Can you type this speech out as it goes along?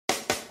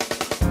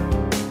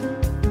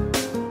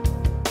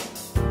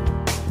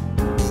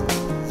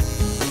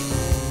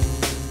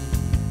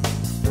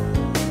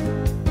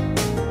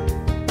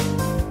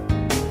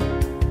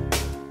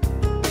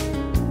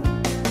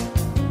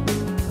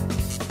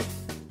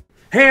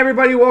Hey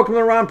everybody, welcome to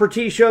the Ron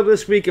Pertee Show.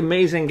 This week,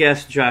 amazing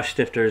guest Josh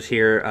Stifter is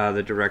here,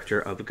 the director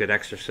of The Good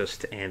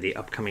Exorcist and the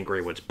upcoming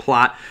Greywood's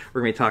plot.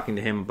 We're going to be talking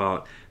to him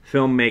about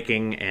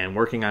filmmaking and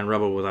working on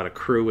Rebel Without a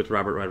Crew with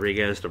Robert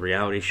Rodriguez, the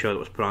reality show that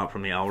was put out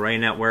from the El Rey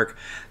Network.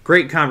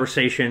 Great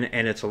conversation,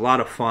 and it's a lot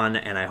of fun,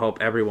 and I hope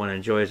everyone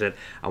enjoys it.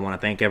 I want to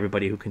thank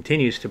everybody who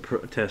continues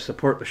to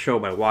support the show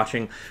by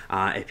watching.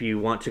 If you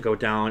want to go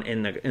down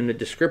in the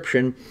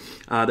description,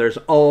 there's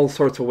all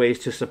sorts of ways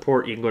to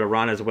support. You can go to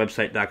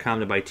ronaswebsite.com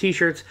to buy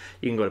t-shirts.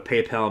 You can go to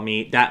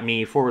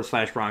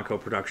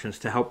paypal.me/Ronco Productions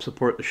to help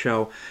support the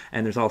show,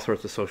 and there's all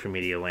sorts of social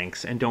media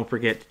links. And don't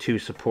forget to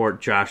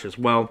support Josh as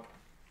well.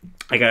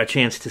 I got a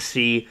chance to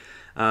see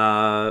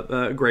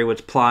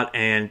Greywood's plot,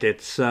 and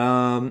it's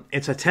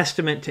a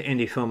testament to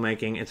indie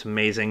filmmaking. It's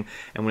amazing,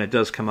 and when it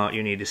does come out,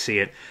 you need to see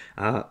it.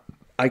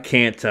 I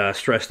can't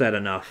stress that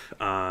enough.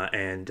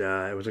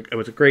 It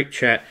was a great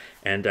chat,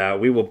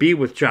 and we will be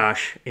with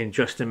Josh in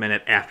just a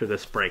minute after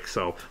this break.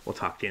 So we'll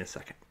talk to you in a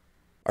second.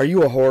 Are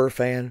you a horror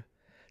fan?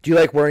 Do you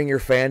like wearing your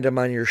fandom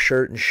on your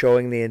shirt and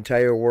showing the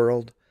entire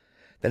world?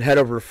 Then head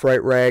over to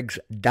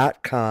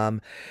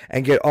frightrags.com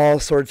and get all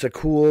sorts of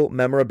cool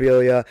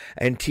memorabilia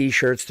and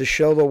t-shirts to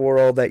show the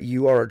world that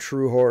you are a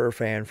true horror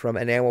fan, from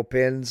enamel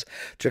pins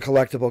to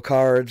collectible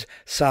cards,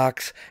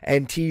 socks,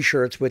 and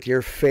t-shirts with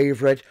your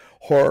favorite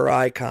horror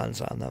icons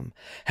on them.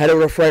 Head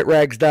over to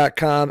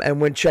frightrags.com, and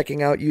when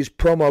checking out, use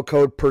promo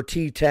code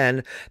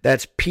PERTEE10,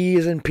 that's P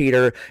as in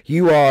Peter,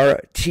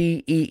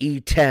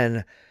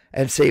 URTEE10,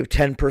 and save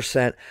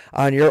 10%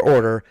 on your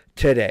order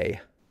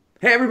today.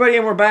 Hey everybody,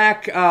 and we're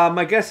back.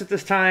 My guest at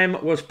this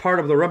time was part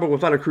of the Rebel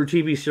Without a Crew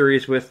TV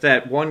series with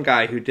that one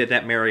guy who did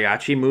that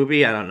mariachi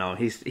movie. I don't know.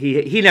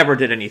 He never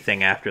did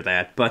anything after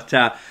that. But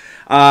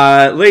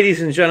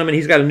ladies and gentlemen,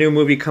 he's got a new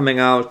movie coming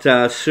out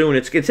soon.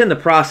 It's in the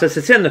process.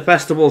 It's in the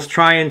festivals,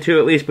 trying to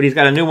at least. But he's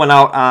got a new one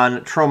out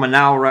on Troma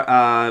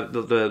Now,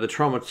 the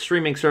Troma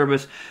streaming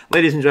service.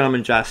 Ladies and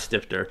gentlemen, Josh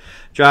Stifter.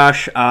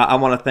 Josh, I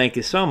want to thank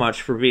you so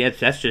much for being.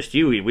 That's just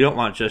you. We don't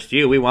want just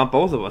you. We want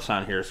both of us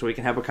on here so we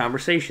can have a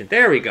conversation.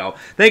 There we go.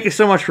 Thank you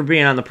so much for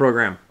being on the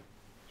program.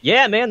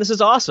 Yeah, man, this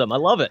is awesome. I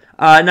love it.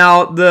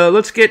 Now,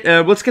 let's get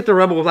the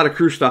Rebel Without a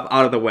Crew stuff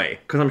out of the way,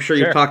 because I'm sure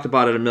you've talked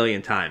about it a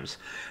million times.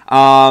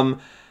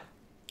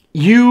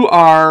 You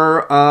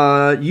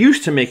are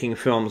used to making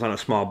films on a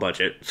small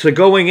budget. So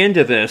going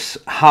into this,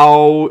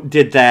 how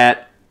did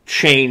that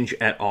change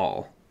at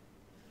all?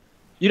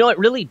 You know, it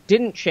really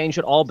didn't change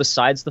at all,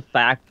 besides the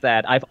fact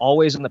that I've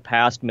always in the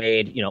past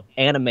made,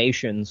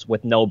 animations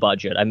with no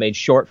budget. I made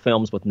short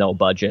films with no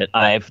budget.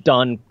 I've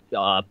done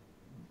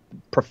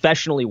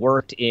professionally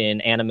worked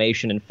in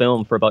animation and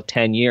film for about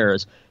 10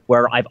 years,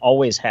 where I've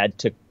always had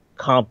to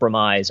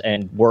compromise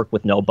and work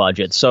with no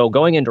budget. So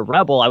going into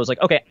Rebel, I was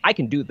like, okay, I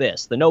can do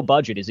this. The no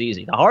budget is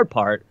easy. The hard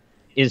part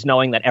is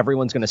knowing that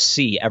everyone's going to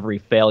see every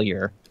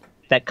failure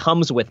that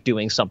comes with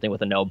doing something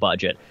with a no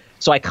budget.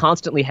 So I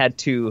constantly had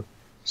to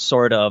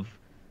sort of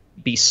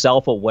be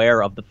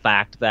self-aware of the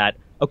fact that,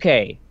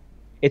 okay,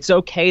 it's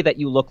okay that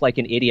you look like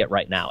an idiot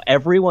right now.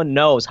 Everyone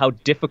knows how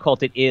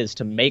difficult it is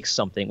to make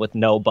something with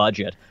no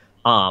budget.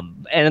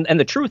 And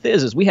the truth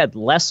is we had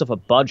less of a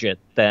budget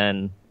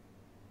than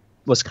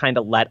was kind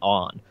of let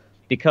on,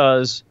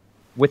 because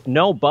with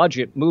no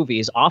budget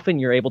movies, often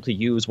you're able to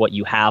use what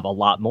you have a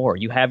lot more.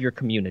 You have your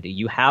community,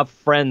 you have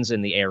friends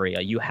in the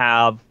area, you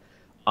have,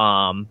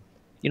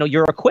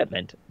 your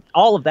equipment.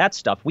 All of that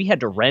stuff. We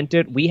had to rent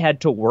it. We had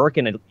to work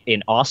in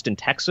Austin,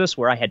 Texas,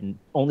 where I had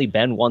only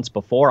been once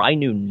before. I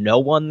knew no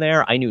one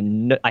there. I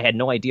had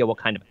no idea what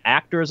kind of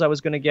actors I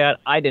was going to get.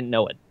 I didn't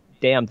know a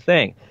damn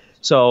thing.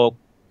 So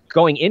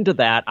going into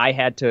that, I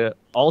had to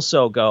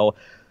also go,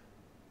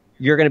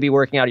 you're going to be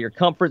working out of your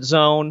comfort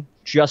zone.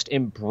 Just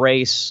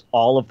embrace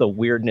all of the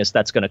weirdness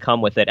that's going to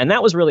come with it. And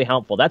that was really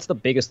helpful. That's the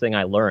biggest thing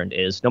I learned,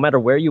 is no matter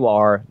where you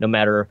are, no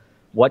matter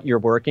what you're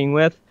working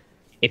with,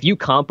 if you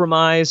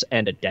compromise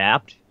and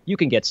adapt, you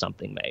can get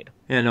something made.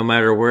 Yeah, no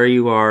matter where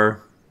you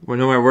are, no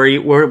matter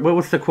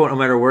what's the quote? No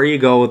matter where you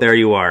go, there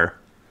you are.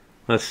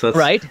 Let's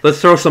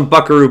throw some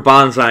Buckaroo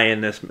Banzai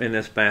in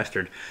this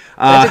bastard.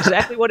 That's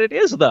exactly what it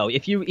is, though.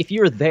 If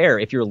you're there,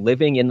 if you're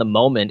living in the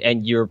moment,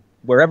 and you're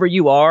wherever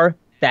you are,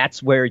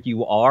 that's where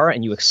you are,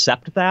 and you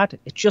accept that,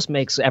 it just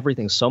makes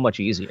everything so much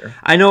easier.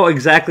 I know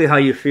exactly how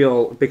you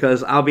feel,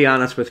 because I'll be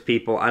honest with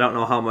people, I don't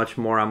know how much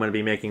more I'm going to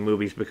be making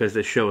movies, because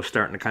this show is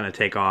starting to kind of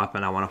take off,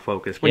 and I want to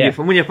focus. When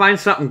you find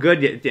something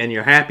good and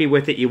you're happy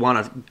with it, you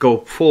want to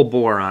go full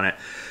bore on it.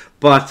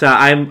 But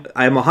I'm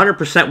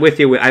 100% with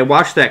you. I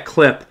watched that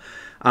clip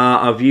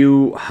of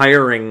you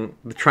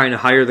trying to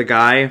hire the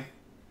guy,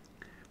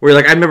 where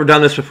you're like, I've never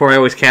done this before, I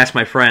always cast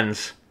my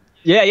friends.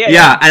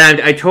 Yeah, and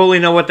I totally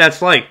know what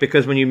that's like,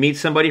 because when you meet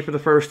somebody for the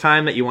first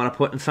time that you want to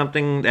put in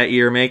something that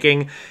you're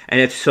making, and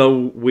it's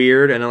so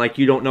weird, and like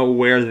you don't know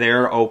where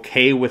they're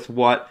okay with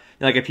what,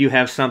 like if you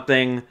have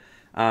something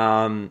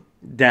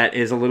that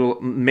is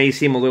may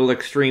seem a little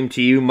extreme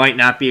to you, might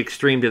not be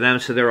extreme to them,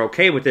 so they're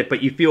okay with it,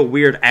 but you feel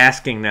weird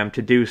asking them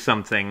to do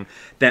something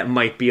that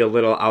might be a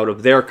little out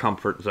of their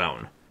comfort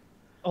zone.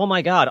 Oh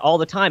my God, all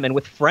the time. And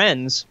with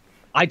friends,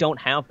 I don't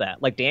have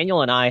that. Like,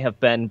 Daniel and I have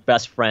been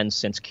best friends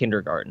since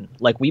kindergarten.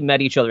 Like, we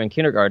met each other in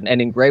kindergarten.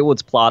 And in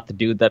Greywood's plot, the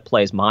dude that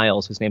plays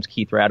Miles, his name's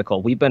Keith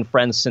Radical, we've been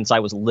friends since I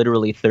was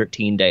literally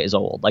 13 days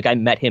old. Like, I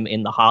met him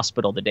in the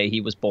hospital the day he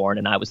was born,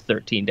 and I was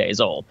 13 days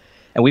old.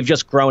 And we've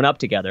just grown up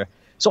together.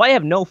 So I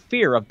have no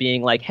fear of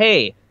being like,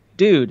 hey,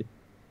 dude,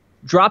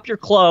 drop your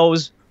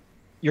clothes.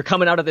 You're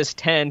coming out of this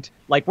tent.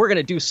 Like, we're going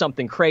to do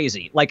something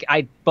crazy.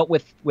 But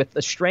with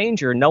a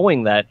stranger,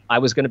 knowing that I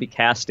was going to be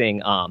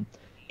casting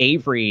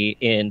Avery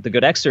in The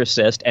Good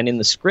Exorcist, and in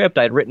the script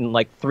I had written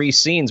like 3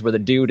 scenes where the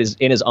dude is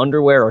in his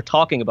underwear or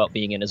talking about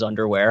being in his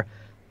underwear.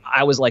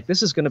 I was like,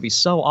 this is going to be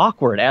so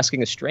awkward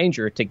asking a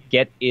stranger to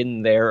get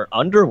in their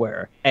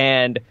underwear.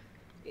 And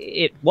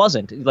it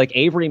wasn't. Like,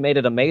 Avery made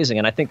it amazing.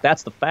 And I think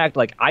that's the fact.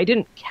 Like, I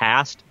didn't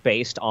cast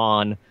based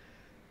on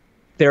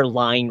their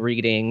line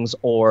readings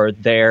or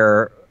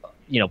their,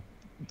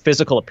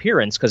 physical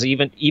appearance, because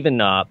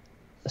even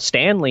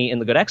Stanley in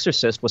The Good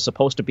Exorcist was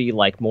supposed to be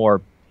like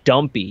more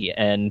dumpy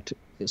and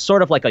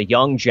sort of like a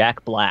young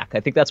Jack Black. I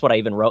think that's what I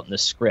even wrote in the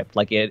script.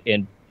 Like,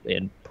 in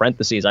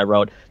parentheses, I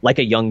wrote like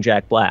a young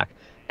Jack Black.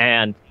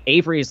 And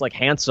Avery's like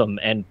handsome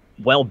and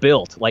well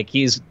built. Like,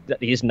 he's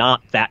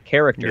not that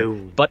character.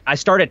 No. But I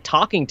started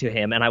talking to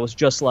him, and I was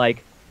just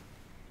like,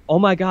 oh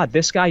my God,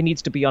 this guy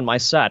needs to be on my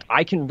set.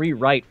 I can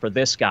rewrite for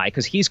this guy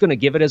because he's going to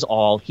give it his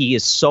all. He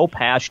is so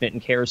passionate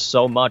and cares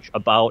so much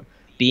about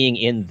being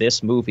in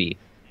this movie.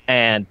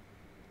 And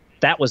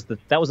that was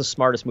the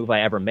smartest move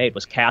I ever made,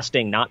 was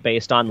casting not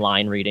based on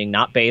line reading,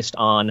 not based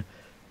on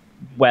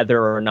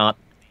whether or not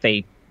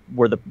they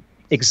were the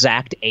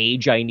exact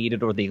age I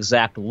needed or the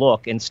exact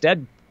look.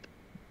 Instead,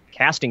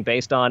 casting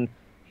based on,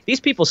 these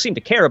people seem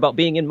to care about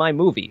being in my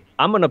movie.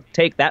 I'm going to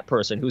take that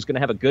person who's going to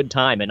have a good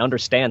time and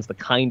understands the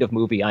kind of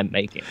movie I'm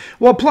making.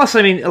 Well, plus,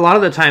 I mean, a lot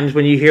of the times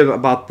when you hear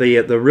about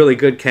the really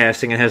good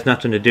casting, it has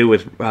nothing to do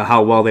with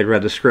how well they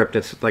read the script.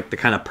 It's like the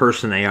kind of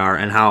person they are,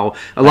 and how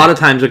a lot of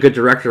times a good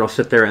director will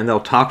sit there and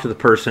they'll talk to the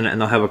person and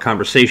they'll have a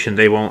conversation.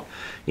 They won't,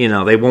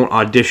 they won't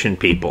audition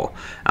people.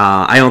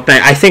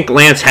 I think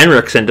Lance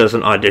Henriksen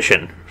doesn't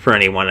audition for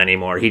anyone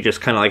anymore. He just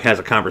kind of like has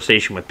a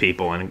conversation with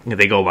people, and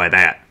they go by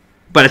that.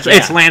 But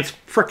it's Lance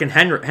frickin'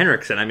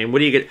 Henriksen. I mean, what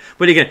do you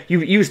get?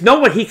 You know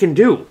what he can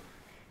do.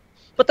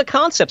 But the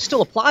concept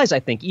still applies, I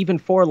think, even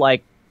for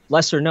like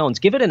lesser knowns.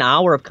 Give it an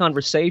hour of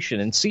conversation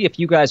and see if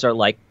you guys are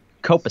like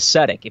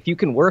copacetic. If you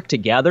can work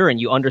together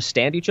and you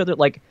understand each other.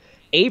 Like,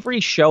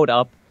 Avery showed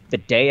up the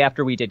day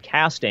after we did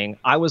casting.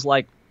 I was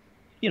like,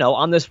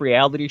 on this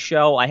reality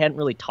show, I hadn't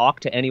really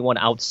talked to anyone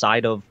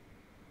outside of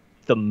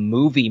the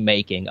movie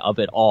making of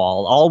it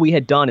all. All we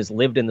had done is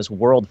lived in this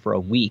world for a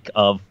week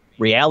of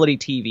reality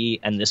TV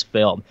and this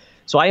film.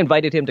 So I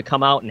invited him to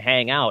come out and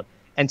hang out,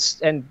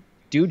 and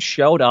dude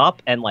showed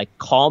up and like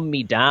calmed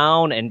me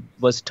down and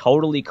was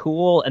totally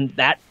cool, and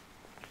that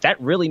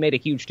really made a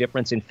huge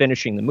difference in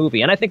finishing the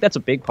movie. And I think that's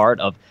a big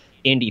part of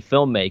indie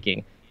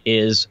filmmaking,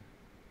 is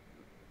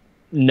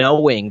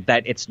knowing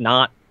that it's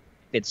not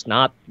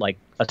like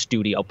a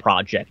studio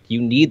project.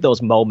 You need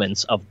those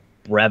moments of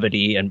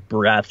brevity and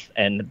breath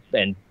and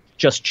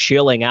just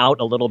chilling out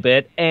a little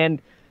bit,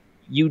 and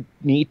you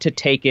need to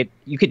take it.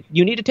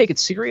 You need to take it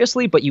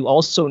seriously, but you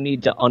also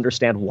need to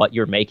understand what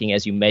you're making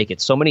as you make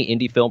it. So many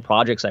indie film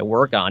projects I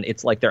work on,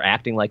 it's like they're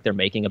acting like they're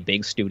making a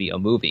big studio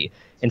movie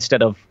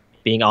instead of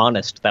being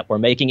honest that we're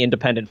making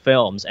independent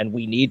films and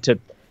we need to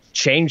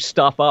change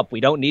stuff up.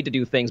 We don't need to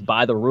do things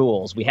by the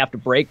rules. We have to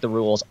break the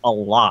rules a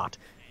lot.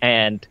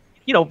 And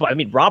I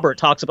mean, Robert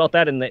talks about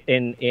that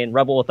in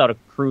Rebel Without a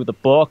Crew, the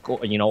book,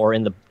 or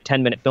in the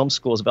 10-minute film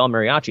schools of El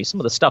Mariachi. Some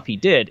of the stuff he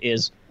did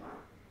is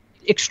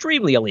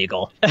extremely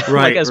illegal,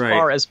 right, like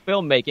far as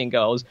filmmaking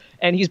goes,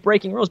 and he's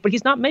breaking rules, but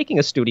he's not making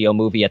a studio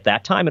movie at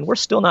that time, and we're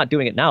still not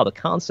doing it now. The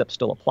concept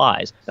still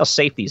applies. Now,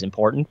 safety is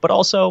important, but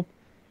also,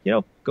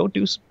 go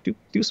do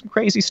some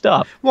crazy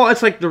stuff. Well,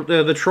 it's like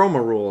the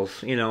trauma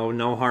rules,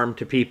 no harm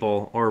to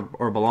people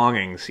or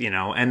belongings,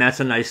 and that's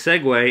a nice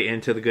segue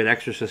into The Good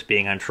Exorcist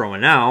being on Trauma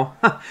Now.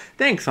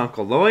 Thanks,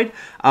 Uncle Lloyd.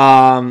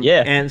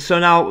 Yeah. And so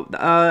now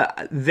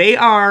they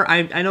are,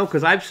 I know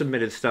because I've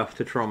submitted stuff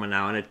to Trauma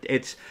Now,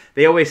 and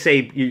they always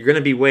say you're going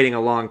to be waiting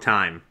a long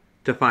time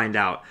to find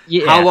out.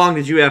 Yeah. How long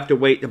did you have to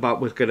wait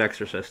with Good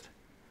Exorcist?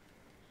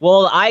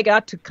 Well, I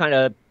got to kind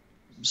of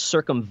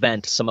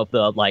circumvent some of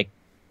the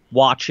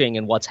watching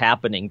and what's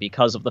happening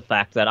because of the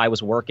fact that I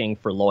was working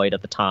for Lloyd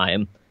at the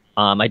time.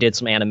 I did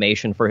some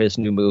animation for his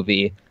new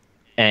movie,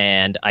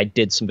 and I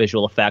did some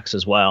visual effects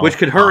as well. Which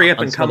could hurry up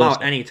and come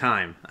out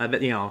anytime. I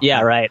bet,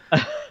 Yeah, right.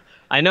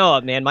 I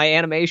know, man. My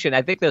animation,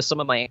 I think there's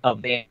some of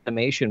the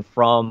animation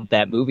from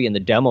that movie in the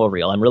demo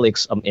reel.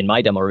 In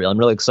my demo reel. I'm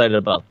really excited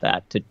about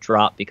that to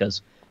drop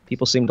because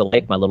people seem to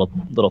like my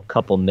little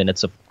couple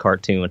minutes of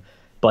cartoon.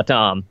 But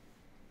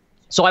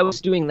so I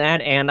was doing that,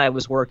 and I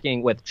was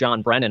working with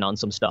John Brennan on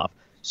some stuff.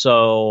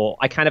 So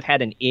I kind of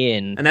had an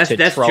in. And that's to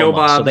Joe Troma.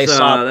 Bob's.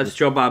 So That's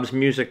Joe Bob's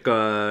music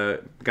guy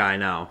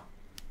now.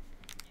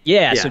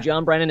 Yeah, so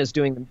John Brennan is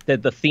doing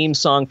the theme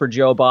song for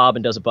Joe Bob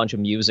and does a bunch of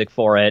music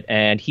for it.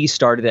 And he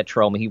started at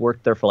Troma. He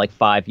worked there for like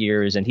 5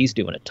 years, and he's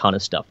doing a ton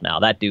of stuff now.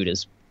 That dude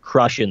is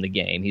crushing the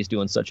game. He's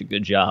doing such a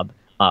good job.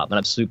 And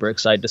I'm super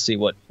excited to see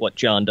what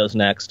John does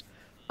next.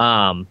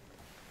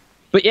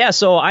 But yeah,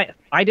 so I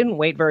didn't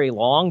wait very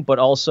long, but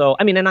also,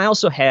 I mean, and I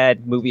also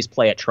had movies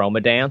play at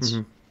Troma Dance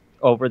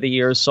over the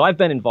years. So I've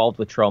been involved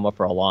with Troma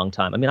for a long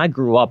time. I mean, I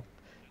grew up,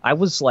 I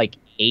was like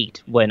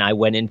 8 when I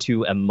went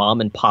into a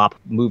mom and pop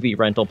movie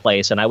rental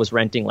place, and I was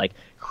renting like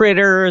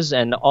Critters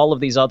and all of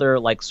these other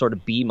like sort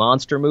of B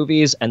monster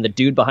movies. And the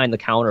dude behind the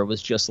counter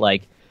was just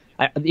like,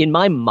 in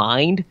my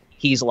mind,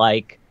 he's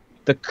like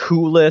the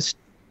coolest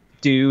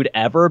dude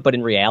ever, but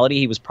in reality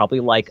he was probably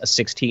like a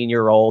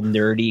 16-year-old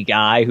nerdy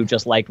guy who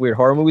just liked weird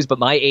horror movies. But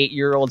my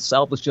 8-year-old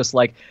self was just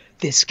like,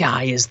 this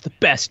guy is the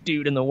best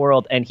dude in the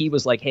world. And he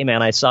was like, hey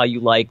man, I saw you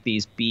like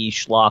these B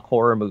schlock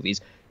horror movies.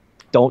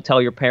 Don't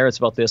tell your parents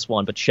about this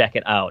one, but check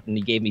it out. And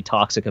he gave me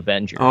Toxic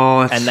Avenger.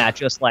 And that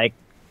just like,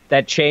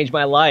 that changed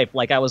my life.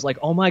 Like I was like,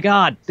 oh my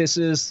God, this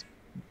is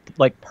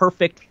like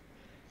perfect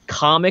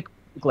comic,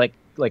 like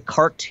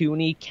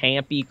cartoony,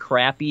 campy,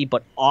 crappy,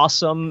 but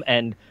awesome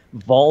and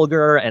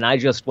vulgar. And I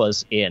just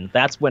was in.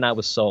 That's when I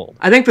was sold.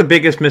 I think the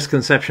biggest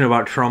misconception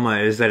about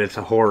Troma is that it's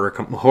a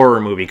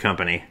horror movie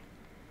company.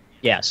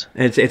 Yes.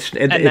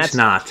 It's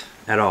not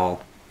at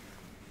all.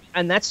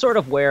 And that's sort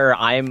of where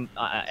I'm,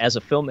 as a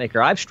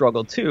filmmaker, I've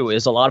struggled too,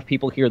 is a lot of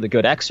people hear The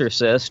Good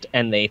Exorcist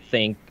and they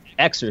think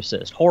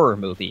Exorcist, horror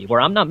movie, where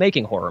I'm not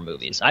making horror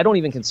movies. I don't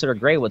even consider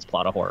Greywood's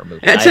plot a horror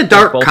movie. It's a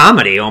dark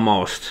comedy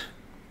almost.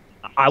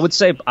 I would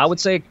say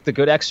The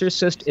Good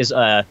Exorcist is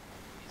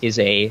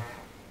a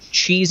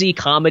cheesy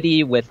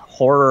comedy with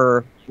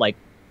horror, like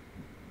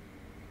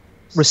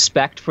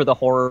respect for the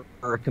horror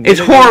community. It's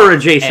horror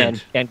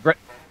adjacent.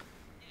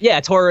 Yeah,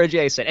 it's horror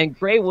adjacent. And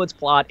Greywood's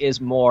plot is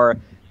more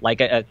like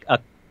a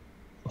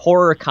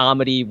horror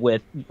comedy or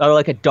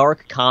like a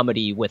dark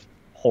comedy with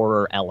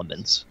horror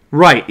elements.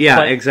 Right,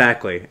 yeah,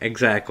 exactly.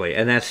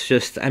 And that's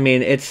just, I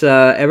mean, it's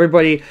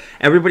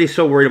everybody's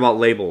so worried about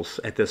labels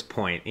at this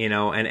point, you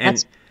know, and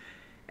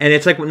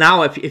it's like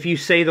now if you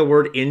say the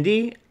word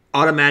indie,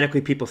 automatically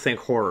people think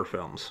horror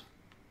films.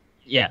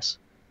 Yes.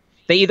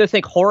 They either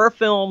think horror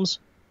films,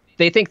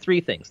 they think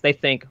 3 things. They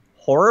think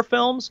horror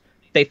films,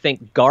 they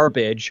think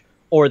garbage,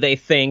 or they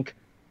think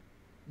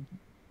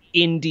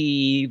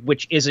indie,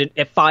 which isn't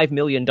at $5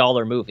 million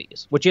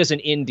movies, which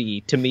isn't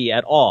indie to me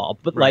at all.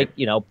 But right. Like,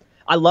 you know,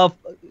 I love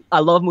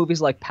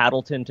movies like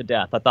Paddleton to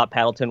death. I thought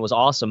Paddleton was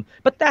awesome,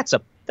 but that's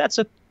a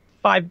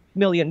 $5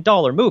 million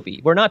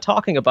movie. We're not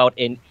talking about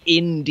an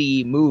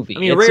indie movie. I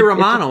mean, Ray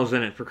Romano's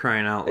in it, for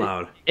crying out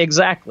loud.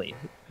 Exactly.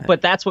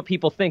 But that's what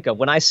people think of.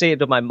 When I say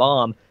to my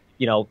mom,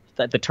 you know,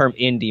 that the term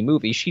indie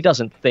movie, she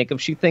doesn't think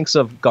of, she thinks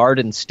of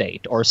Garden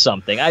State or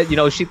something.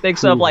 She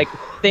thinks of like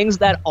things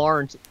that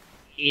aren't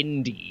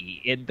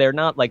indie. They're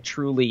not like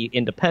truly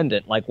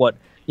independent, like what,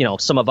 you know,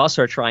 some of us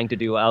are trying to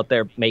do out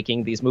there,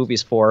 making these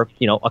movies for,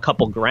 you know, a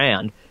couple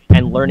grand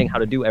and learning how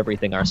to do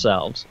everything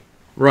ourselves.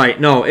 Right.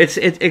 No, it's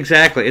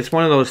exactly. It's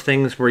one of those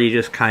things where you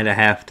just kind of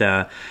have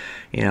to,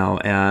 you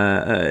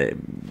know,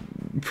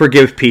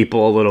 forgive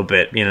people a little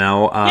bit, you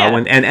know.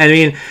 And I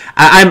mean,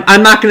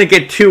 I'm not going to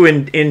get too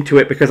into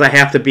it because I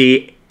have to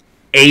be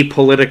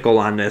apolitical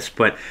on this,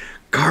 but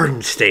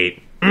Garden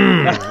State.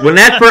 When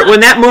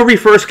that movie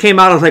first came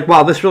out, I was like,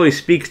 wow, this really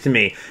speaks to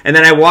me. And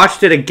then I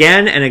watched it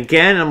again and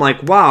again, and I'm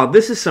like, wow,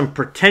 this is some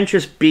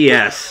pretentious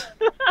BS.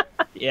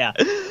 Yeah.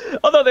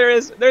 Although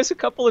there's a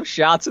couple of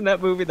shots in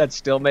that movie that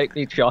still make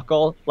me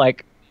chuckle.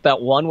 Like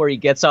that one where he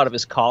gets out of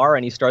his car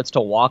and he starts to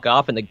walk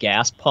off and the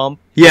gas pump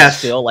is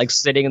still like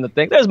sitting in the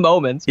thing. There's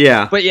moments.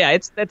 Yeah. But yeah,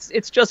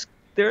 it's just,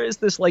 there is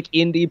this like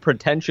indie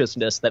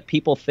pretentiousness that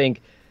people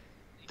think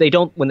they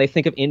don't, when they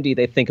think of indie,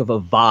 they think of a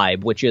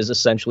vibe, which is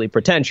essentially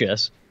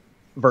pretentious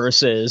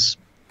versus,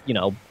 you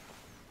know,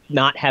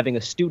 not having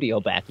a studio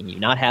backing you,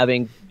 not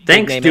having.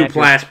 Thanks,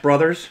 Duplass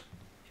Brothers.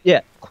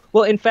 Yeah.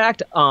 Well, in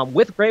fact,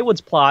 with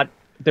Greywood's plot,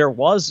 there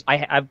was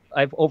I've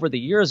over the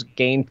years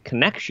gained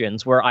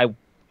connections where I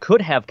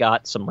could have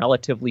got some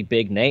relatively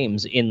big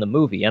names in the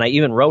movie, and I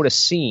even wrote a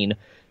scene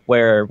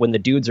where when the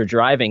dudes are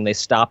driving, they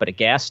stop at a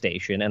gas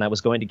station, and I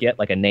was going to get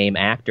like a name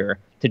actor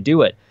to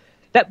do it.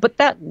 But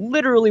that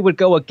literally would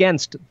go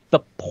against the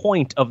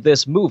point of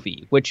this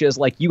movie, which is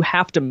like you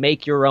have to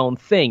make your own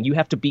thing. You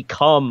have to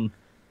become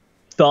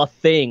the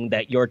thing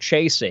that you're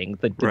chasing.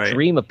 The right.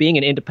 dream of being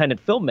an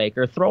independent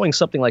filmmaker, throwing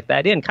something like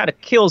that in kind of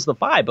kills the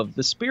vibe of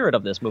the spirit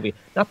of this movie.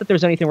 Not that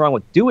there's anything wrong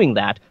with doing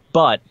that,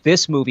 but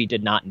this movie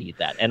did not need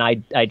that, and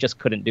I just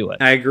couldn't do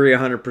it. I agree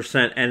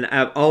 100%. And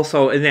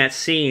also, in that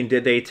scene,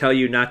 did they tell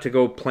you not to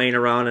go playing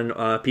around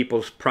in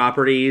people's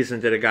properties,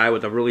 and did a guy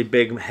with a really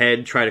big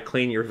head try to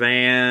clean your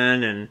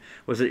van, and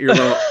was it your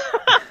little...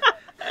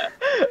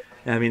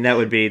 I mean,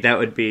 that'd be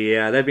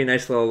a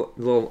nice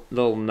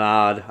little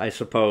nod, I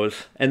suppose.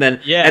 And then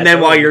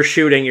while you're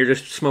shooting, you're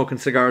just smoking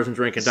cigars and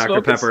drinking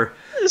Dr. Pepper.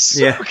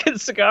 Smoking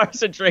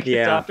cigars and drinking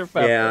Dr.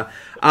 Pepper.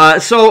 Yeah.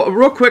 So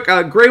real quick,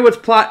 Greywood's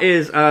plot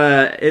is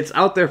it's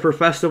out there for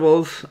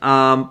festivals.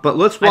 But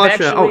let's watch.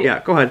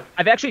 Go ahead.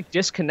 I've actually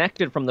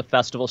disconnected from the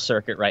festival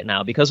circuit right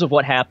now because of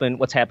what's happening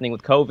with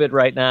COVID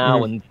right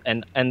now,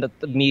 and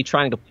me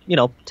trying to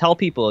tell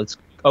people it's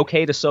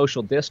okay to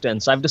social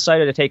distance. I've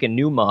decided to take a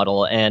new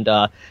model, and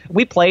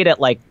we played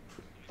at like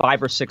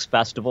 5 or 6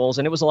 festivals,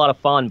 and it was a lot of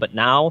fun. But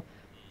now,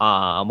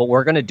 what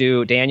we're gonna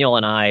do, Daniel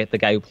and I, the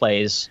guy who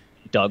plays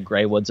Doug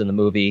Greywood's in the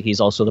movie, he's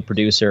also the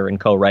producer and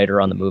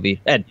co-writer on the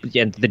movie, and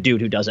the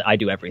dude who does it, I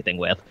do everything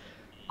with.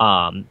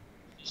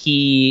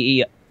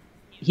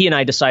 He and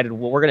I decided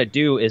what we're going to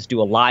do is do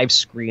a live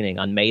screening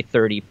on May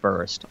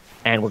 31st,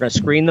 and we're going to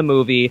screen the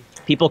movie.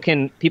 People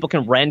can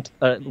rent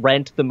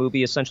the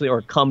movie essentially,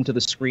 or come to the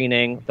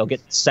screening. They'll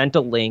get sent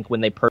a link when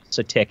they purchase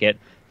a ticket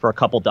for a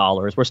couple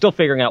dollars. We're still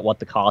figuring out what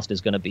the cost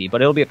is going to be,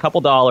 but it'll be a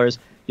couple dollars.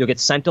 You'll get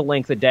sent a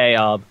link the day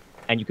of,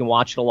 and you can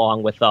watch it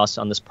along with us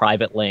on this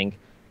private link.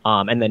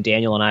 And then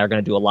Daniel and I are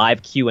going to do a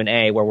live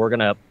Q&A where we're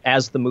going to,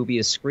 as the movie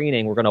is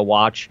screening, we're going to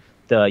watch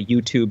the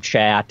YouTube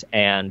chat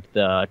and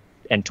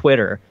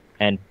Twitter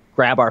and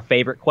grab our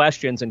favorite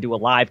questions and do a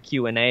live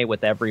Q&A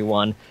with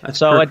everyone. That's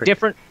so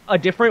perfect. a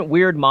different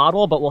weird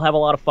model, but we'll have a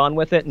lot of fun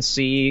with it and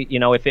see,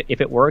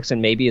 if it works, and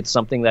maybe it's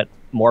something that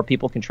more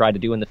people can try to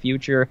do in the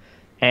future.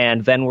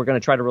 And then we're going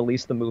to try to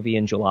release the movie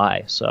in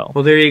July. So,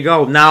 well, there you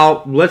go.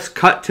 Now let's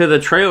cut to the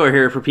trailer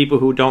here for people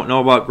who don't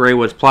know about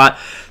Greywood's plot.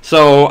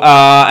 So,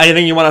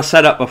 anything you want to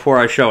set up before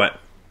I show it?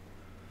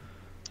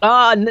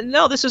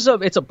 No,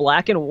 it's a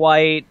black and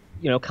white,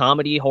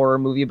 comedy horror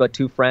movie about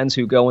 2 friends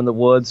who go in the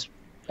woods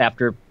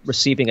after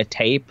receiving a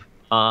tape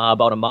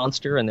about a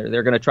monster, and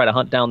they're going to try to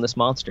hunt down this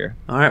monster.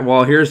 All right.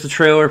 Well, here's the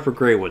trailer for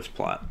Greywood's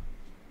plot.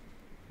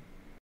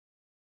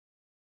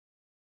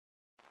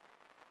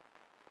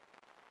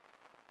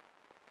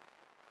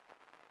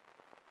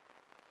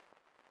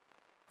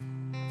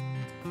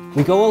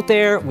 We go out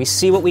there, we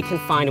see what we can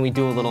find, and we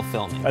do a little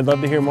filming. I'd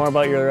love to hear more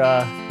about your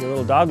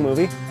little dog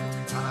movie.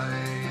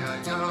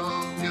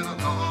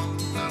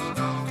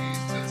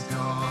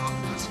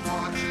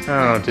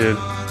 Oh, dude,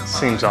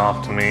 seems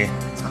off to me.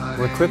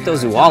 We're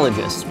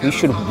cryptozoologists. We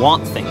should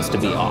want things to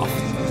be off.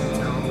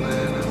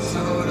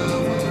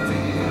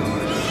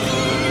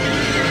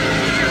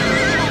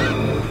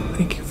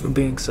 Thank you for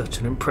being such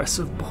an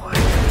impressive boy.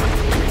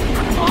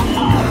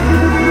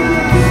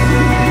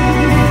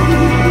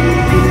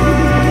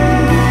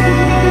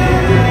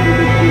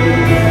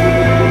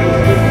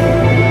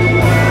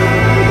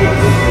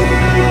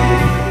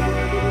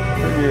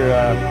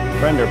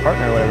 Friend or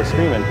partner or whatever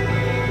screaming.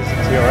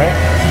 Is he all right?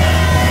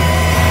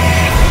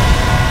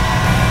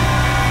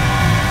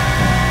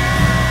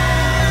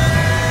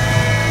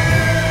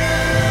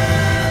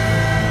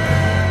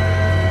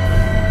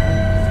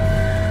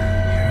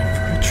 You're in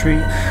for a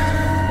treat.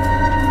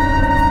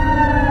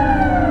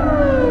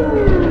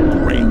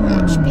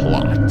 Greywood's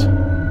plot.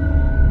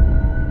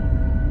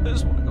 I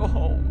just want to go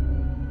home.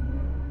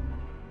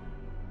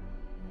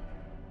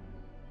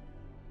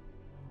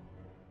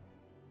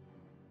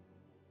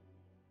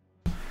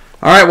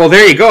 All right, well,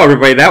 there you go,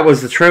 everybody. That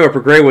was the trailer for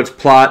Greywood's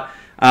plot.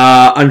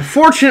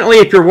 Unfortunately,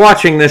 if you're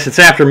watching this, it's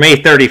after May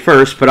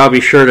 31st, but I'll be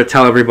sure to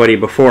tell everybody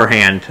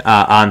beforehand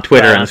on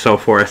Twitter and so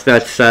forth.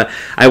 That's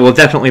I will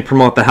definitely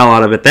promote the hell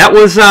out of it. That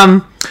was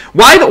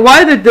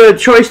why the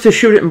choice to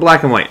shoot it in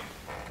black and white?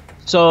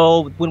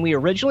 So when we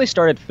originally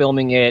started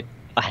filming it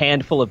a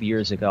handful of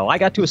years ago, I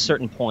got to a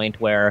certain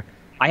point where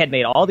I had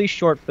made all these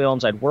short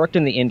films. I'd worked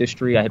in the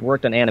industry. I had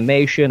worked on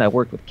animation. I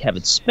worked with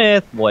Kevin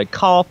Smith, Lloyd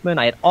Kaufman.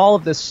 I had all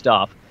of this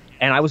stuff.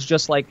 And I was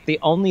just like, the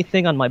only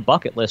thing on my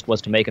bucket list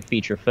was to make a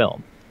feature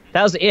film.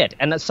 That was it.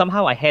 And that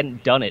somehow I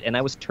hadn't done it, and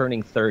I was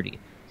turning 30.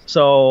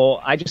 So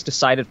I just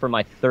decided for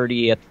my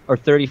 30th or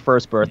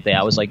 31st birthday,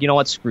 I was like, you know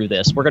what, screw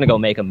this. We're going to go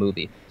make a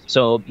movie.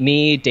 So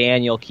me,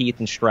 Daniel, Keith,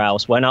 and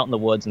Strauss went out in the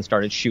woods and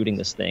started shooting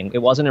this thing. It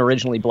wasn't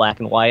originally black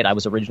and white. It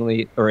was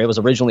originally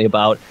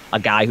about a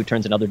guy who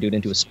turns another dude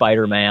into a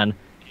Spider-Man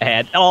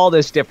and all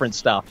this different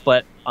stuff.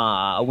 But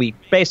we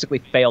basically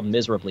failed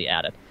miserably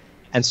at it.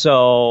 And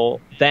so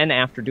then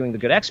after doing The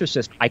Good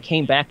Exorcist, I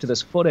came back to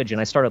this footage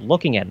and I started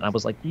looking at it. And I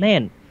was like,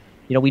 man,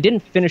 we didn't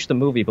finish the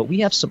movie, but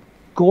we have some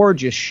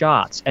gorgeous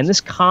shots. And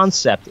this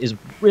concept is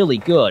really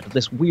good.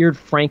 This weird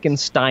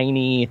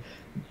Frankenstein-y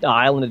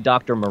Island of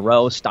Dr.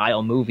 Moreau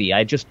style movie.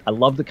 I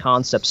love the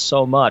concept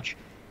so much.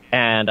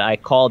 And I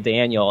called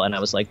Daniel and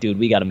I was like, dude,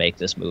 we got to make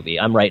this movie.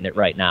 I'm writing it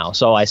right now.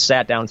 So I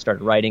sat down and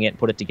started writing it and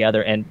put it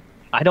together. And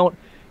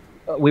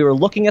we were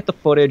looking at the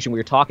footage and we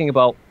were talking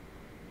about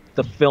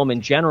the film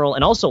in general,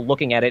 and also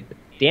looking at it,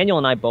 Daniel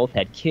and I both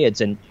had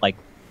kids, and like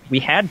we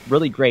had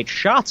really great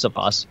shots of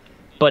us,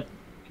 but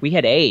we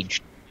had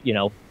aged,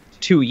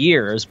 2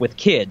 years with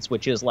kids,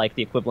 which is like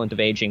the equivalent of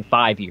aging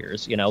 5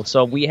 years,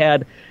 So we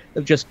had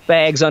just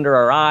bags under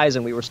our eyes,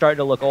 and we were starting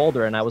to look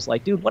older. And I was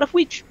like, dude, what if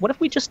we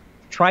just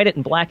tried it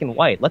in black and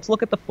white. Let's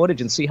look at the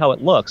footage and see how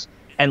it looks.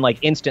 And like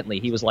instantly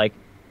he was like,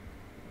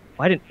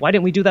 why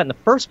didn't we do that in the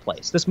first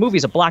place? This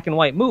movie's a black and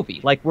white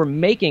movie. Like, we're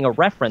making a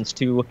reference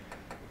to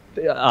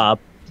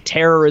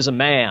Terror is a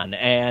Man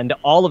and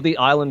all of the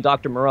Island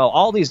Dr. Moreau,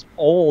 all these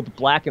old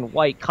black and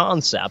white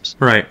concepts.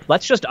 Right.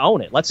 Let's just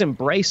own it. Let's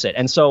embrace it.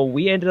 And so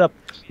we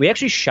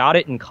actually shot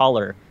it in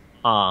color,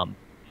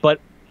 but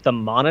the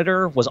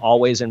monitor was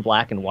always in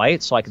black and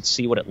white, so I could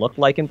see what it looked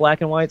like in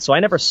black and white. So I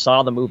never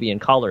saw the movie in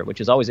color,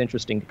 which is always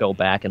interesting to go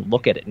back and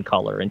look at it in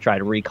color and try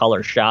to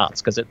recolor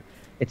shots, because it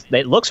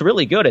looks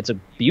really good. It's a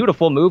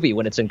beautiful movie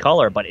when it's in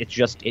color, but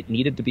it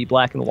needed to be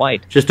black and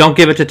white. Just don't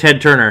give it to Ted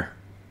Turner.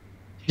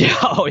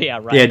 Oh yeah,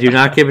 right. Yeah, do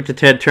not give it to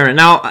Ted Turner.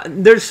 Now,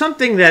 there's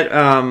something that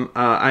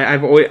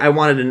I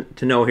wanted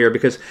to know here,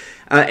 because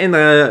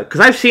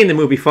I've seen the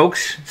movie,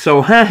 folks.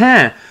 So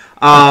it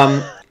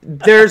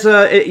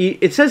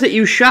says that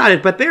you shot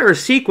it, but there are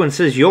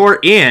sequences you're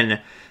in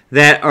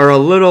that are a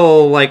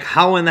little like,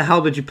 how in the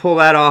hell did you pull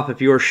that off if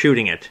you were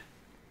shooting it?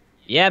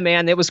 Yeah,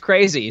 man, it was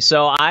crazy.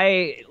 So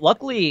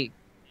luckily,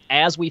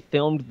 as we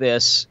filmed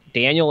this,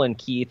 Daniel and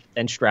Keith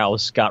and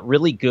Strauss got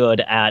really good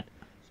at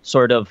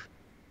sort of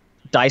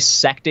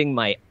dissecting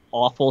my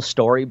awful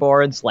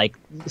storyboards, like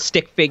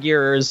stick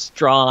figures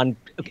drawn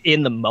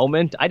in the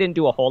moment. I didn't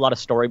do a whole lot of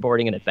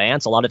storyboarding in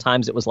advance. A lot of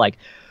times it was like,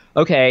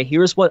 okay,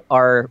 here's what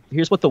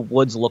the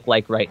woods look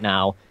like right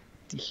now.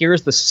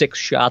 Here's the 6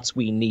 shots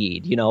we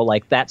need,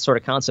 like that sort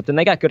of concept. And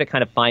they got good at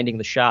kind of finding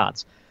the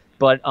shots.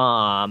 But a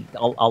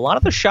lot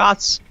of the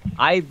shots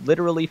I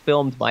literally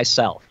filmed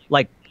myself.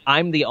 Like,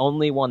 I'm the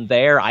only one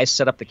there. I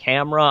set up the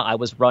camera. I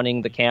was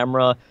running the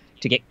camera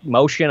to get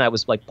motion. I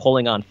was like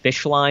pulling on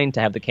fish line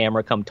to have the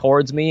camera come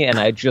towards me. And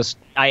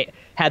I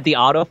had the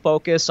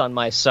autofocus on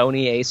my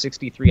Sony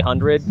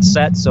A6300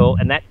 set.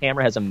 And that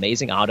camera has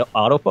amazing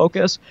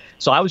autofocus.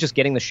 So I was just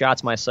getting the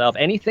shots myself.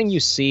 Anything you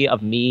see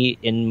of me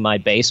in my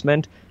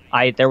basement,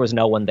 there was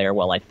no one there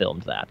while I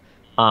filmed that.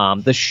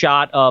 The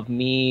shot of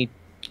me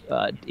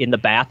in the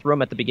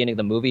bathroom at the beginning of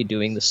the movie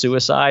doing the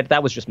suicide,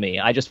 that was just me.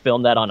 I just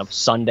filmed that on a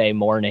Sunday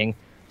morning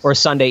or a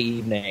Sunday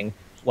evening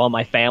while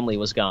my family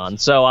was gone.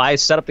 So I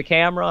set up the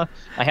camera.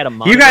 I had a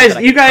monitor.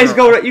 You guys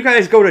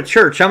go to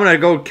church. I'm gonna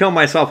go kill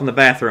myself in the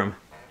bathroom.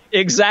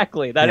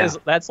 Exactly.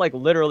 That's like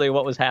literally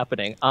what was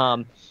happening.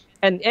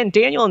 And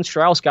Daniel and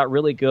Strauss got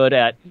really good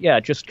at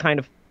just kind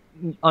of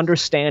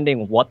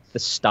understanding what the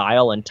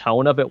style and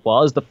tone of it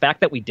was. The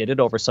fact that we did it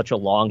over such a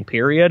long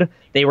period,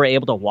 they were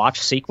able to watch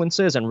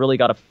sequences and really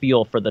got a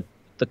feel for the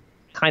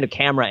kind of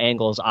camera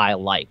angles I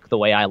like, the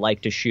way I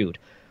like to shoot.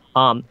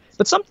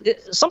 But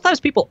sometimes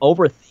people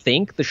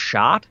overthink the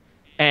shot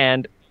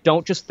and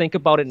don't just think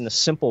about it in a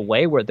simple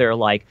way where they're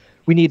like,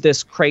 we need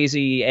this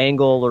crazy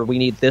angle or we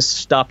need this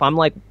stuff. I'm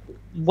like,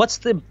 what's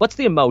the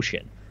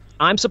emotion?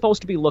 I'm supposed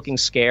to be looking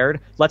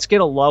scared. Let's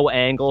get a low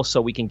angle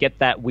so we can get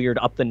that weird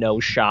up the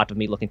nose shot of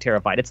me looking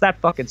terrified. It's that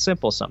fucking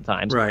simple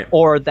sometimes. Right.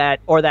 Or that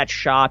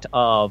shot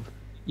of,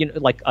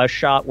 like a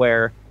shot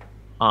where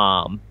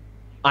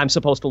I'm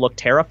supposed to look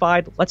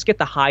terrified. Let's get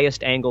the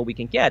highest angle we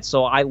can get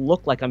so I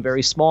look like I'm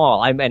very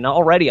small. And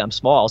already I'm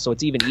small, so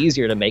it's even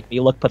easier to make me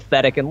look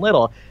pathetic and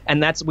little.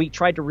 And we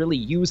tried to really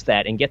use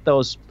that and get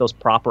those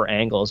proper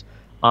angles.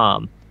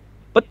 But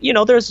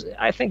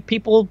I think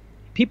people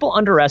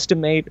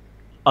underestimate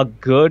a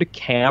good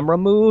camera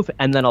move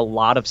and then a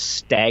lot of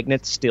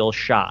stagnant still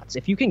shots.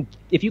 If you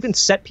can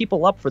set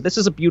people up for, this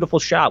is a beautiful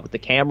shot with the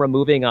camera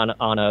moving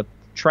on a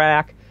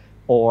track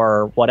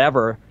or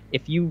whatever,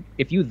 if you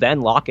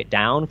then lock it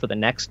down for the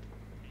next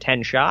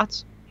 10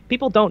 shots,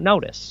 people don't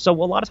notice. So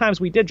a lot of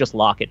times we did just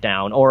lock it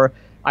down, or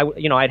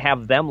I'd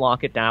have them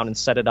lock it down and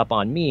set it up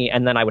on me,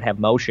 and then I would have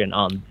motion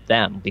on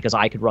them because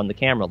I could run the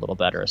camera a little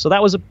better. So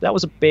that was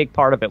a big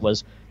part of it,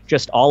 was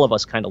just all of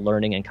us kind of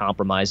learning and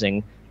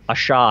compromising a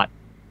shot,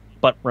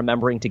 but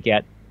remembering to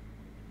get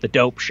the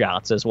dope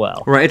shots as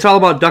well. Right. It's all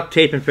about duct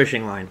tape and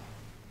fishing line.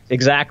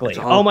 Exactly.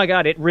 Oh my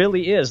God, it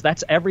really is.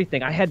 That's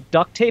everything. I had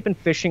duct tape and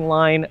fishing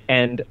line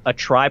and a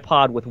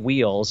tripod with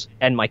wheels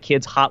and my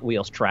kids' Hot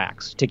Wheels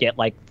tracks to get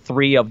like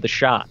 3 of the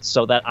shots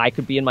so that I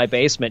could be in my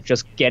basement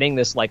just getting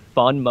this like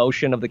fun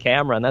motion of the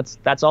camera, and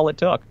that's all it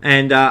took.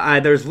 And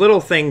there's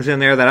little things in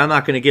there that I'm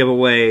not going to give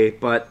away,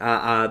 but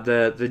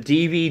the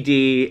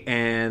DVD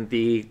and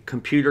the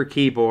computer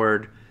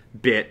keyboard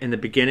bit in the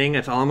beginning,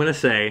 that's all I'm going to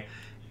say,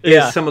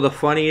 is some of the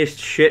funniest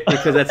shit,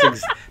 because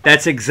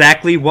that's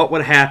exactly what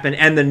would happen.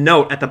 And the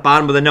note at the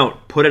bottom of the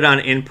note, put it on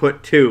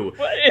input 2.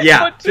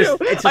 Input 2.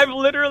 I've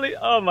literally,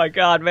 oh my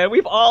God, man,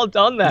 we've all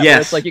done that.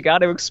 Yes. It's like you got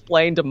to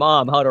explain to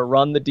mom how to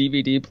run the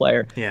DVD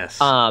player.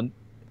 Yes.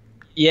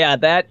 Yeah,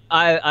 that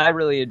I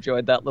really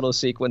enjoyed that little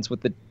sequence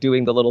with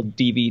doing the little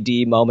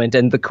DVD moment.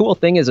 And the cool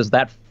thing is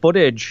that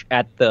footage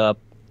at the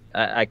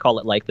I call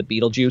it like the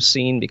Beetlejuice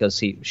scene because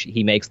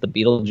he makes the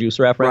Beetlejuice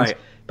reference. Right.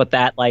 But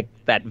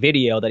that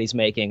video that he's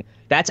making,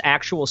 that's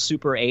actual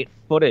Super 8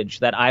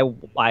 footage that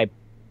I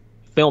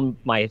filmed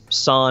my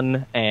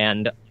son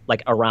and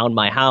like around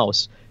my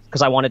house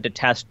because I wanted to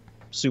test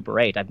Super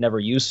 8. I've never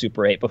used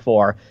Super 8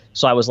 before.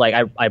 So I was like,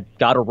 I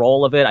got a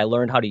roll of it. I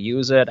learned how to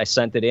use it. I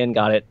sent it in,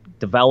 got it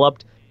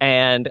developed.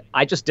 And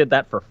I just did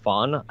that for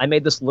fun. I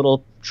made this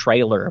little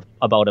trailer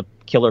about a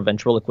killer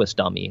ventriloquist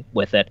dummy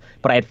with it,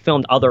 but I had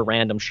filmed other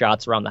random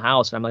shots around the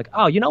house. And I'm like,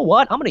 oh, you know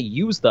what? I'm going to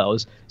use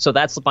those. So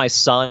that's my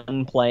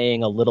son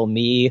playing a little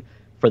me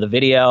for the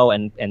video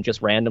and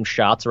just random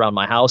shots around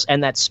my house.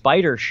 And that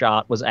spider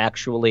shot was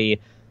actually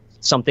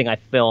something I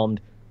filmed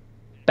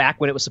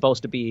back when it was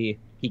supposed to be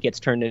he gets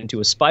turned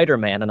into a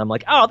Spider-Man. And I'm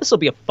like, oh, this will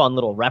be a fun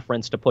little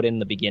reference to put in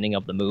the beginning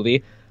of the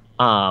movie.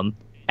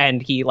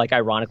 And he, like,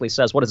 ironically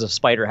says, what does a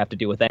spider have to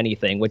do with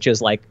anything? Which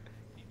is, like,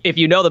 if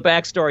you know the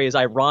backstory, is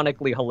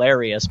ironically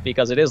hilarious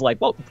because it is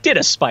like, well, did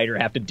a spider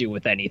have to do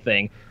with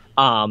anything?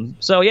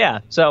 So,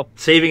 yeah. So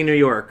Saving New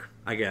York,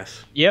 I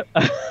guess. Yep.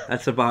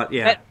 That's about,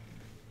 yeah.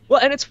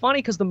 And it's funny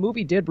because the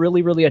movie did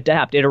really, really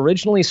adapt. It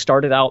originally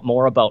started out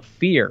more about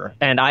fear,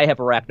 and I have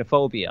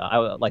arachnophobia.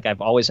 I've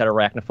always had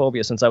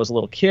arachnophobia since I was a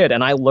little kid,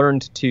 and I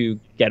learned to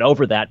get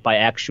over that by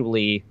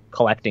actually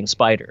collecting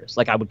spiders.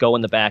 Like, I would go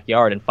in the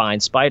backyard and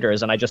find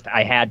spiders, and I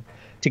had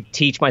to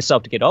teach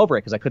myself to get over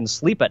it because I couldn't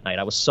sleep at night.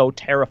 I was so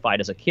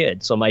terrified as a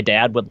kid. So my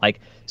dad would,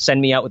 like,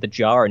 send me out with a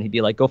jar, and he'd be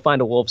like, go find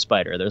a wolf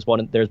spider. There's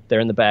one. They're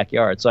in the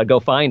backyard. So I'd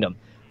go find them.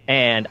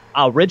 And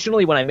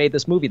originally, when I made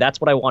this movie, that's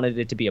what I wanted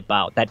it to be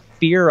about, that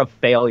fear of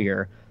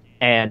failure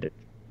and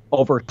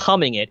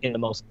overcoming it in the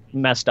most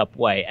messed up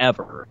way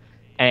ever.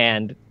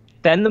 And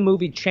then the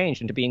movie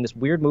changed into being this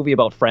weird movie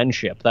about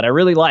friendship that I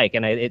really like.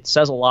 And it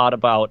says a lot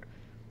about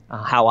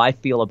how I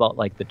feel about,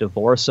 like, the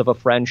divorce of a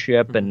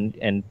friendship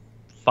and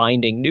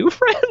finding new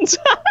friends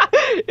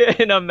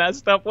in a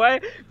messed up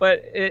way.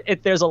 But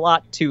there's a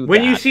lot to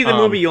when that. you see the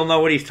movie, you'll know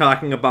what he's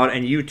talking about,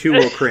 and you too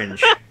will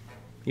cringe.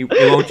 It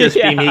won't just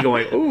be me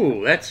going,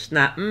 ooh, that's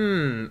not,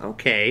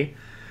 okay.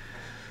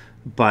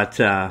 But,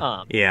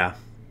 yeah.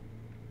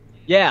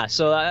 Yeah,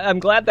 so I'm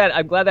glad that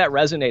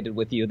resonated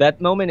with you.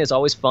 That moment is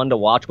always fun to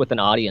watch with an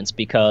audience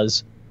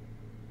because,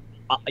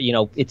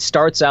 it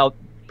starts out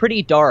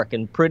pretty dark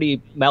and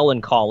pretty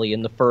melancholy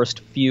in the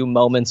first few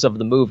moments of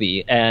the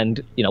movie.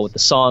 And, with the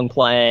song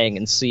playing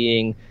and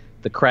seeing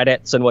the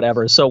credits and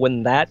whatever. So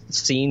when that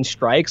scene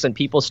strikes and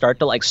people start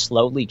to, like,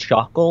 slowly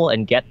chuckle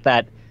and get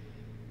that,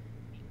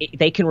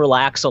 they can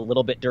relax a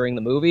little bit during the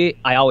movie.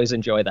 I always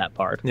enjoy that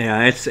part.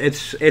 Yeah,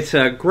 it's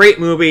a great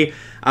movie.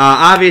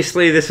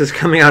 Obviously, this is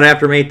coming out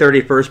after May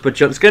 31st,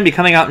 but it's going to be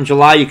coming out in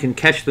July. You can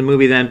catch the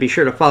movie then. Be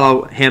sure to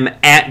follow him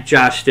at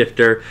Josh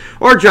Stifter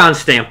or John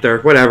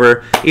Stamper,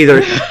 whatever.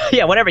 Either.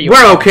 Yeah, whatever you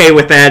We're want. okay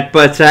with that.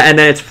 But and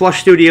then it's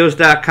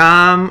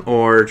flushstudios.com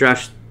or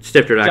JoshStifter.com.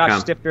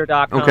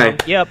 JoshStifter.com. Okay.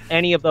 Yep,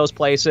 any of those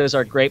places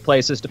are great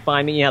places to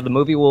find me. Yeah, the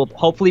movie will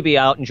hopefully be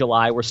out in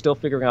July. We're still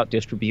figuring out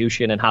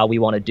distribution and how we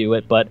want to do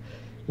it, but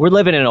we're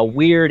living in a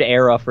weird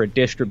era for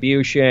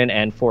distribution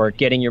and for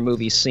getting your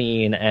movie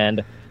seen,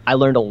 and I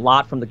learned a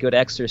lot from The Good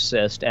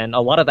Exorcist, and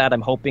a lot of that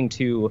I'm hoping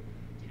to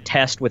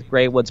test with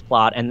Greywood's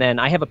plot, and then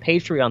I have a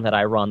Patreon that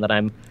I run that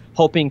I'm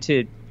hoping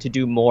to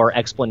do more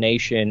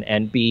explanation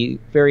and be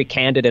very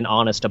candid and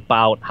honest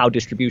about how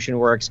distribution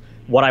works,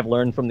 what I've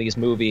learned from these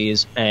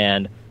movies,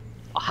 and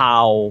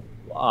how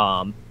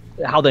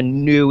the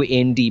new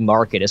indie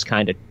market is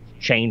kind of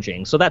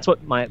changing. So that's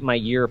what my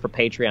year for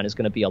Patreon is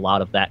going to be, a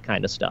lot of that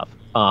kind of stuff.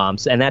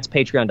 And that's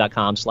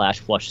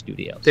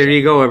patreon.com/flushstudios. There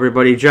you go,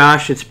 everybody.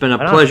 Josh, it's been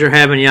a pleasure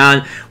having you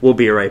on. We'll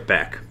be right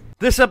back.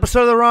 This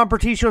episode of the Ron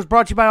Pertee Show is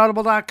brought to you by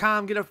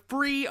Audible.com. Get a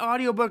free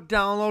audiobook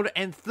download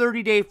and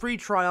 30-day free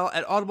trial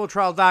at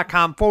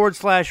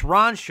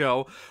audibletrial.com/Ron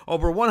Show.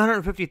 Over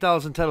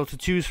 150,000 titles to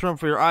choose from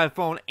for your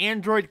iPhone,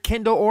 Android,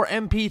 Kindle, or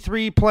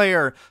MP3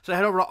 player. So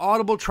head over to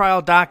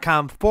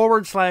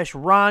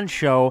audibletrial.com/Ron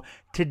Show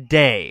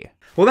today.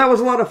 Well, that was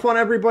a lot of fun,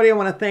 everybody. I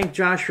want to thank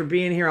Josh for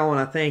being here. I want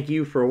to thank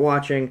you for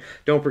watching.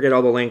 Don't forget,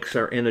 all the links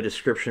are in the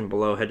description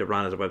below. Head to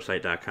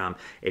ronaswebsite.com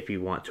if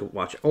you want to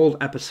watch old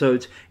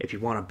episodes, if you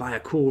want to buy a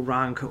cool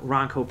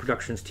Ronco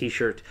Productions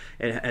t-shirt.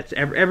 It's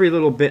every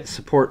little bit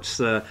supports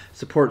the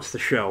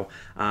show.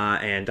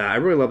 And I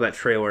really love that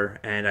trailer,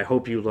 and I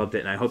hope you loved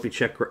it. And I hope you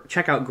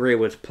check out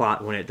Greywood's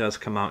plot when it does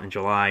come out in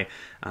July.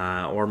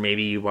 Or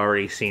maybe you've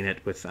already seen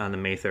it on the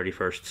May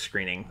 31st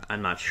screening.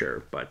 I'm not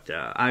sure, but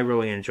I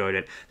really enjoyed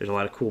it. There's a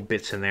lot of cool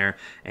bits in there,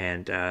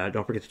 and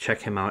don't forget to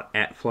check him out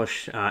at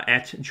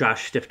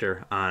Josh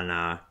Stifter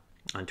on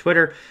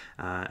Twitter,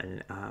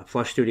 and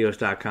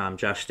flushstudios.com,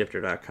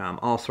 JoshStifter.com,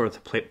 all sorts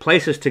of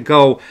places to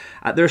go.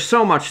 There's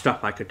so much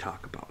stuff I could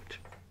talk about,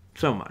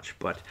 so much,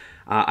 but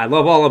I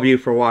love all of you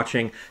for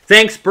watching.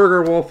 Thanks,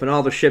 Burger Wolf and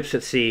all the ships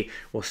at sea.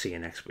 We'll see you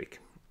next week.